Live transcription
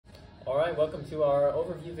Alright, welcome to our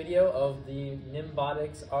overview video of the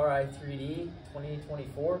NimBotics RI3D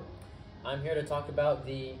 2024. I'm here to talk about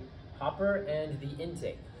the hopper and the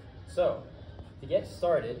intake. So, to get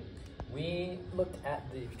started, we looked at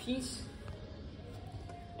the piece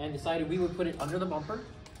and decided we would put it under the bumper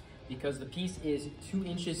because the piece is 2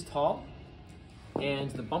 inches tall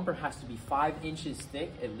and the bumper has to be 5 inches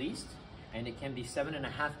thick at least, and it can be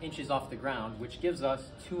 7.5 inches off the ground, which gives us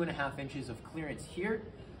 2.5 inches of clearance here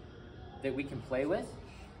that we can play with.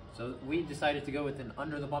 So we decided to go with an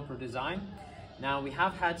under the bumper design. Now we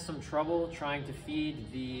have had some trouble trying to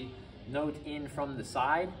feed the note in from the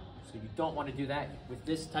side, so you don't want to do that. With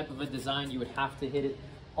this type of a design, you would have to hit it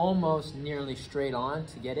almost nearly straight on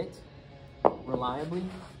to get it reliably.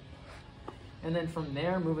 And then from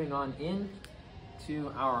there, moving on in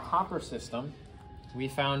to our hopper system, we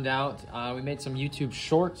found out, we made some YouTube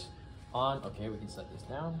shorts on, okay, we can set this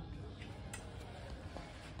down,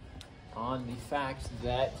 on the fact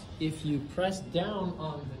that if you press down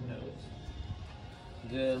on the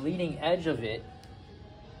note, the leading edge of it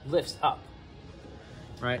lifts up,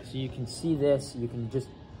 right? So you can see this, you can just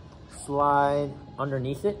slide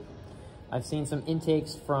underneath it. I've seen some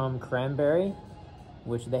intakes from Cranberry,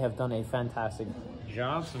 which they have done a fantastic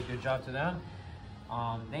job, so good job to them.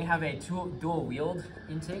 They have a dual wheeled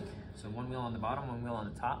intake, so 1 wheel on the bottom, 1 wheel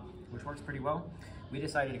on the top, which works pretty well. We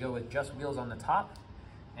decided to go with just wheels on the top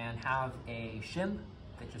and have a shim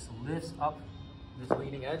that just lifts up this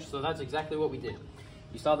leading edge. So that's exactly what we did.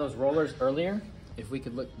 You saw those rollers earlier. If we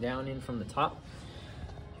could look down in from the top,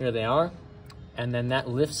 here they are. And then that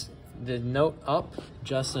lifts the note up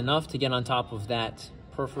just enough to get on top of that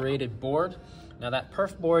perforated board. Now that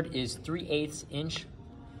perf board is 3/8 inch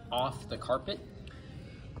off the carpet.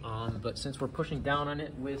 But since we're pushing down on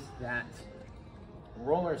it with that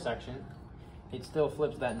roller section, it still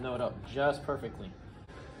flips that note up just perfectly.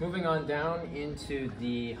 Moving on down into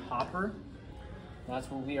the hopper, that's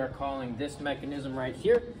what we are calling this mechanism right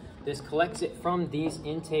here. This collects it from these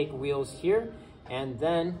intake wheels here, and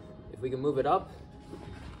then if we can move it up,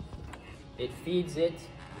 it feeds it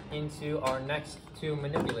into our next 2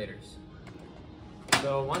 manipulators.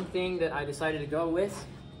 So one thing that I decided to go with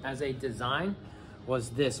as a design was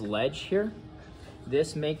this ledge here.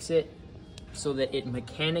 This makes it so that it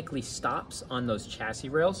mechanically stops on those chassis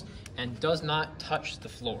rails and does not touch the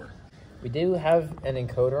floor. We do have an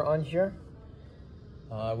encoder on here.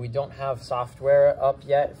 We don't have software up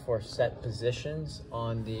yet for set positions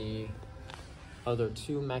on the other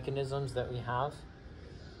 2 mechanisms that we have,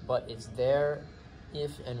 but it's there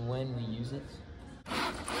if and when we use it.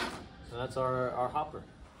 So that's our hopper.